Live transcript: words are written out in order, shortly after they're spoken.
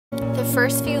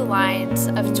first few lines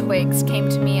of Twigs came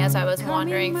to me as I was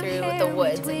wandering through the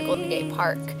woods in Golden Gate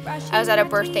Park. I was at a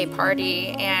birthday party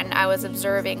and I was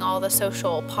observing all the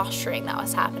social posturing that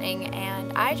was happening,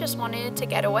 and I just wanted to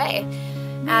get away.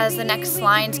 As the next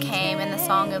lines came and the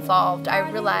song evolved, I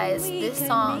realized this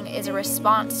song is a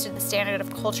response to the standard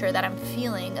of culture that I'm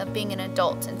feeling of being an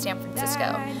adult in San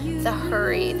Francisco. The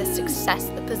hurry, the success,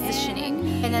 the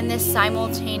positioning, and then this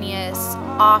simultaneous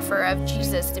offer of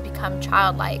Jesus to become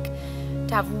childlike,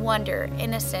 to have wonder,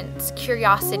 innocence,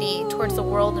 curiosity towards the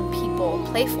world and people,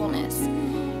 playfulness.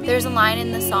 There's a line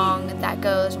in the song that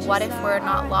goes, "What if we're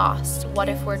not lost? What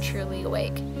if we're truly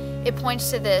awake?" It points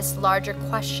to this larger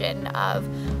question of,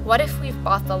 what if we've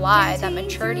bought the lie that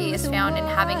maturity is found in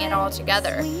having it all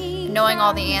together, knowing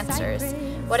all the answers?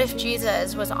 What if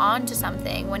Jesus was on to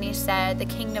something when he said the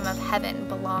kingdom of heaven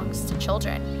belongs to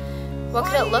children? What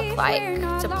could it look like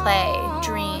to play,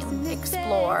 dream,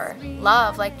 explore,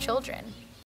 love like children?